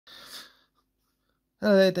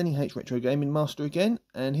Hello there, Danny H Retro Gaming Master again,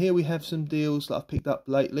 and here we have some deals that I've picked up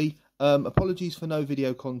lately. Apologies for no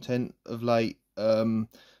video content of late.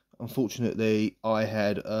 Unfortunately, I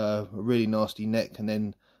had a really nasty neck and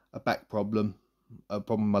then a back problem,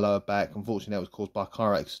 with my lower back. Unfortunately, that was caused by a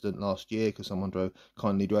car accident last year because someone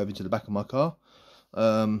kindly drove into the back of my car.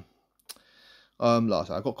 Like I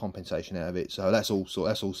said, I got compensation out of it, so that's all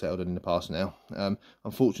settled and in the past now.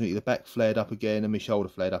 Unfortunately, the back flared up again and my shoulder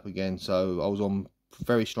flared up again, so I was on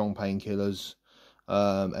very strong painkillers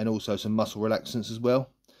and also some muscle relaxants as well.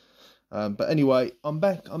 But anyway, I'm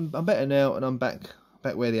back. I'm better now, and I'm back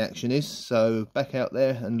where the action is. So back out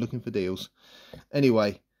there and looking for deals.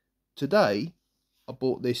 Anyway, today I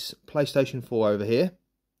bought this PlayStation 4 over here.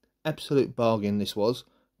 Absolute bargain this was.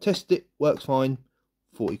 Tested it, works fine.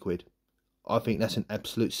 40 quid. I think that's an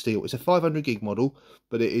absolute steal. It's a 500 gig model,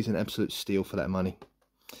 but it is an absolute steal for that money.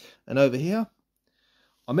 And over here,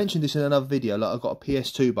 I mentioned this in another video. Like, I've got a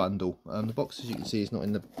ps2 bundle. The box, as you can see, is not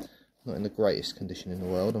in the greatest condition in the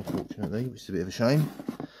world, unfortunately, which is a bit of a shame.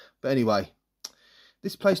 But anyway,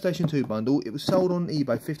 this PlayStation 2 bundle, it was sold on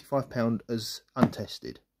eBay £55 as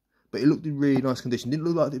untested, but it looked in really nice condition. Didn't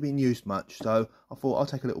look like it had been used much, so I thought I'll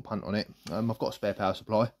take a little punt on it. I've got a spare power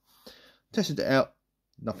supply. Tested it out.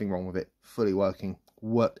 Nothing wrong with it. Fully working.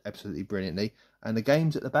 Worked absolutely brilliantly. And the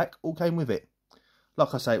games at the back all came with it.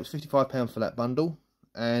 Like I say, it was £55 for that bundle.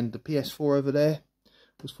 And the ps4 over there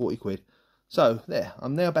was 40 quid. So there,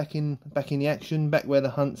 I'm now back in the action, back where the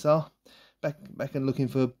hunts are. Back and looking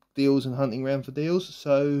for deals and hunting around for deals.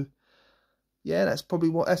 So yeah, that's probably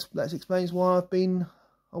what that explains why I've been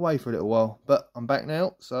away for a little while. But I'm back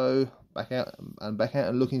now, so back out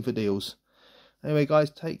and looking for deals. Anyway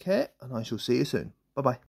guys, take care and I shall see you soon. Bye bye.